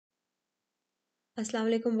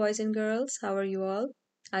Assalamu alaikum, boys and girls. How are you all?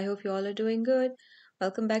 I hope you all are doing good.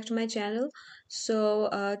 Welcome back to my channel.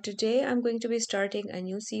 Today I'm going to be starting a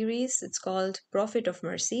new series. It's called Prophet of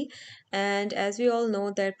Mercy. And as we all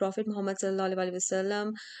know, that Prophet Muhammad sallallahu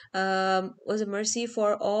alaihi wasallam was a mercy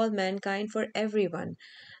for all mankind, for everyone.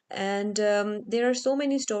 And there are so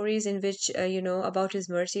many stories in which about his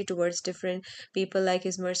mercy towards different people, like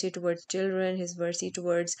his mercy towards children, his mercy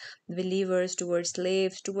towards believers, towards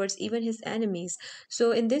slaves, towards even his enemies.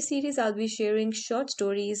 So in this series I'll be sharing short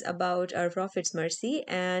stories about our prophet's mercy,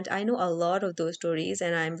 and I know a lot of those stories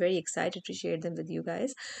and I'm very excited to share them with you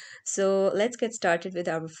guys. So let's get started with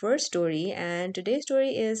our first story, and today's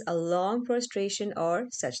story is a long prostration or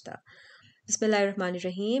sajda.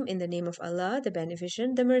 Bismillahirrahmanirrahim, in the name of Allah, the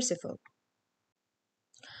Beneficent, the Merciful.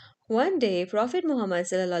 One day, Prophet Muhammad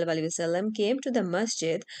ﷺ came to the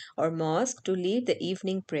masjid or mosque to lead the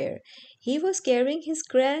evening prayer. He was carrying his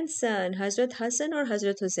grandson, Hazrat Hassan or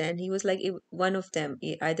Hazrat Hussein. He was like one of them.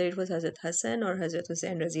 Either it was Hazrat Hassan or Hazrat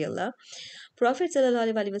Hussein Raziallah. Prophet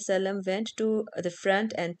ﷺ went to the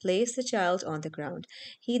front and placed the child on the ground.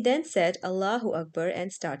 He then said Allahu Akbar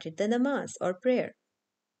and started the namaz or prayer.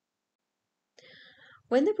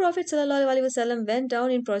 When the Prophet ﷺ went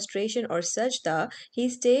down in prostration or sajda, he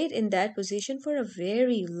stayed in that position for a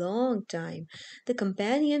very long time. The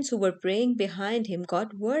companions who were praying behind him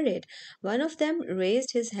got worried. One of them raised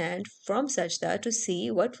his hand from sajda to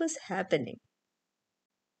see what was happening.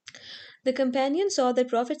 The companion saw that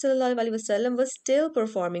Prophet ﷺ was still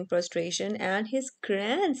performing prostration and his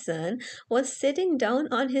grandson was sitting down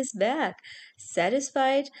on his back.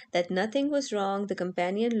 Satisfied that nothing was wrong, the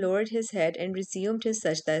companion lowered his head and resumed his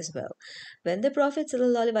sajda as well. When the Prophet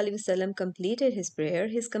ﷺ completed his prayer,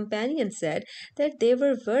 his companion said that they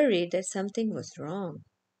were worried that something was wrong.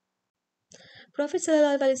 Prophet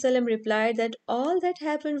ﷺ replied that all that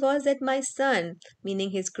happened was that my son,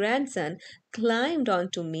 meaning his grandson, climbed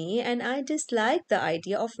onto me and I disliked the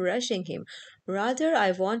idea of rushing him. Rather,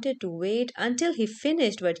 I wanted to wait until he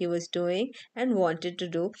finished what he was doing and wanted to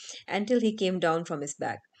do until he came down from his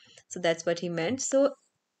back. So that's what he meant. So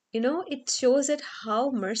it shows that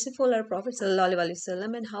how merciful our Prophet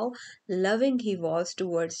ﷺ and how loving he was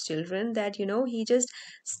towards children, that he just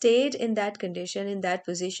stayed in that condition, in that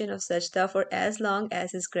position of sajda for as long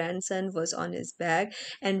as his grandson was on his back.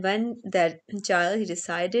 And when that child he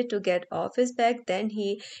decided to get off his back, then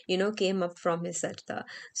he came up from his sajda.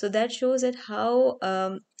 So that shows that how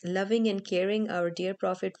loving and caring our dear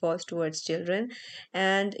Prophet was towards children.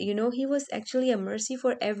 And he was actually a mercy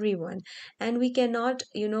for everyone, and we cannot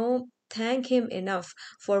thank him enough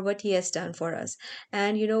for what he has done for us.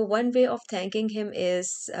 And one way of thanking him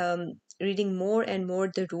is reading more and more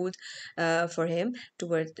the root for him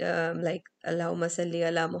toward like Allahumma salli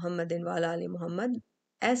ala Muhammadin wa ala ali Muhammad,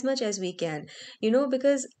 as much as we can,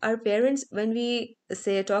 because our parents, when we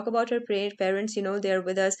say talk about our parents, they're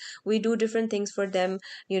with us, we do different things for them,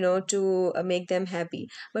 to make them happy.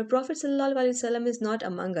 But Prophet sallallahu alaihi wasallam is not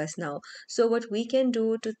among us now. So what we can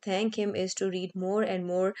do to thank him is to read more and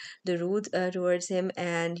more the root towards him,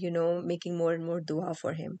 and making more and more dua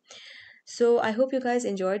for him. So I hope you guys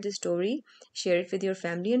enjoyed this story. Share it with your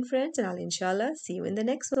family and friends, and I'll inshallah see you in the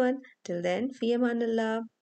next one. Till then, fi amanillah.